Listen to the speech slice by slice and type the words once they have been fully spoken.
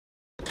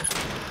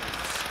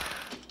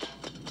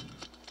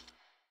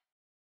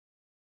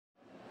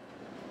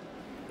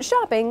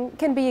Shopping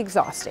can be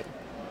exhausting.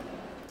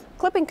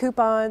 Clipping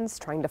coupons,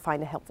 trying to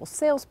find a helpful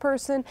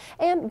salesperson,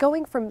 and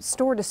going from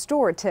store to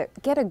store to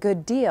get a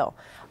good deal.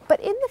 But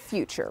in the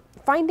future,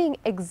 finding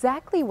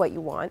exactly what you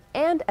want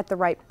and at the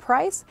right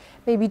price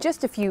may be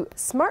just a few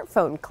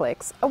smartphone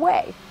clicks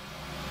away.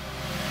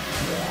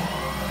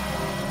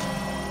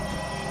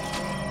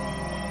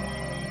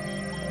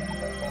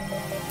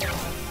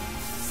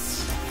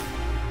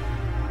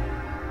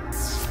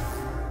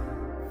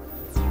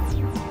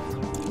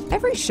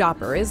 Every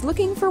shopper is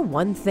looking for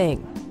one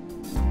thing: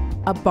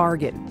 a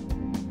bargain.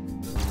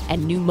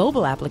 And new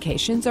mobile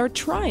applications are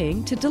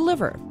trying to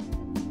deliver.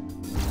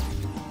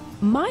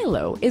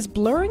 Milo is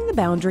blurring the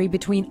boundary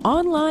between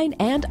online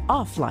and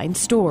offline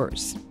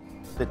stores.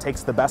 It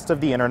takes the best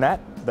of the internet,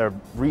 the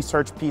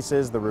research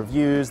pieces, the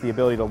reviews, the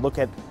ability to look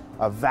at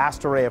a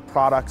vast array of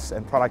products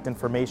and product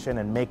information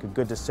and make a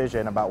good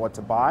decision about what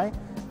to buy,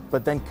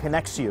 but then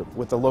connects you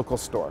with the local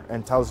store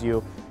and tells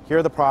you, here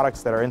are the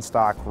products that are in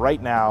stock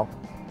right now.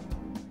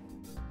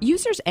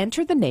 Users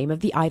enter the name of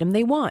the item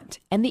they want,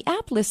 and the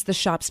app lists the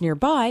shops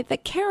nearby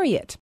that carry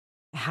it.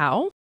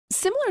 How?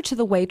 Similar to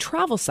the way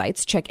travel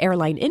sites check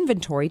airline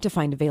inventory to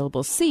find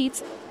available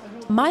seats,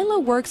 Milo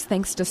works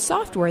thanks to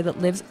software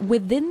that lives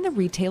within the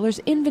retailer's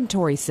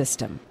inventory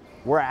system.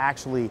 We're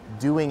actually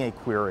doing a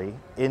query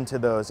into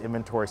those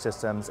inventory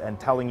systems and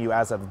telling you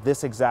as of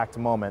this exact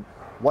moment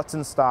what's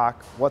in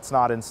stock, what's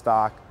not in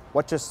stock,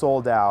 what just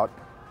sold out,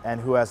 and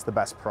who has the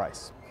best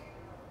price.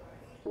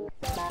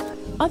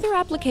 Other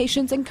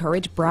applications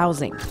encourage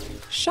browsing.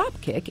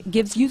 Shopkick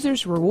gives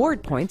users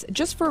reward points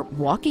just for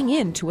walking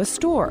into a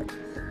store.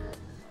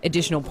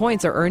 Additional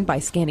points are earned by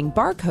scanning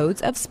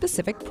barcodes of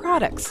specific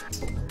products.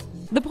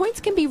 The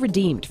points can be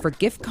redeemed for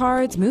gift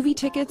cards, movie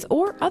tickets,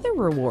 or other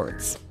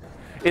rewards.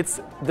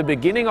 It's the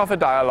beginning of a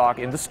dialogue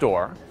in the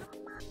store.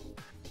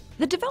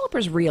 The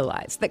developers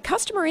realized that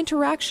customer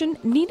interaction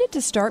needed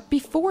to start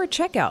before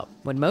checkout,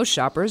 when most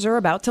shoppers are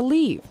about to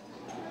leave.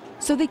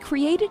 So they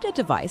created a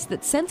device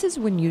that senses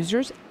when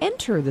users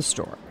enter the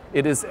store.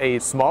 It is a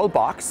small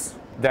box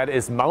that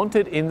is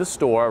mounted in the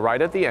store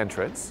right at the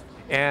entrance,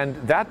 and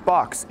that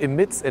box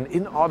emits an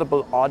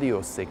inaudible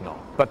audio signal,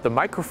 but the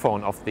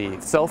microphone of the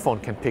cell phone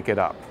can pick it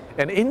up.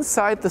 And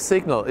inside the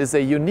signal is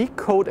a unique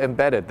code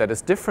embedded that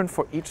is different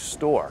for each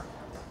store.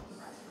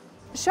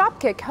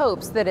 Shopkick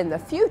hopes that in the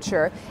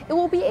future, it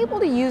will be able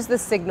to use the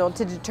signal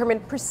to determine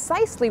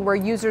precisely where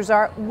users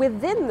are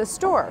within the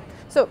store.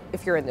 So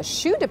if you're in the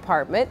shoe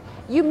department,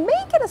 you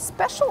may get a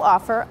special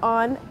offer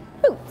on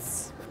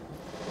boots.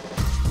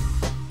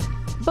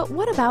 But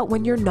what about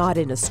when you're not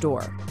in a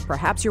store?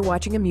 Perhaps you're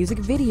watching a music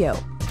video.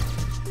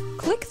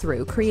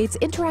 Click-through creates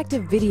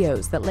interactive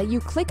videos that let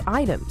you click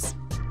items.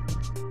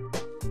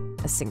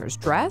 A singer's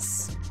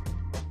dress,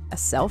 a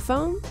cell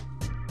phone,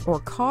 or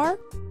car?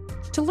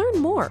 To learn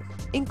more,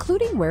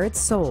 including where it's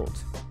sold.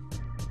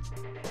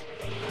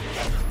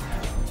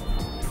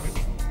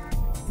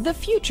 The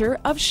future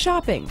of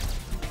shopping.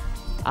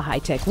 A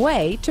high-tech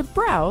way to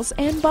browse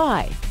and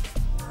buy.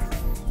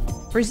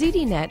 For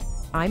ZDNet,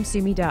 I'm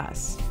Sumi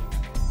Das.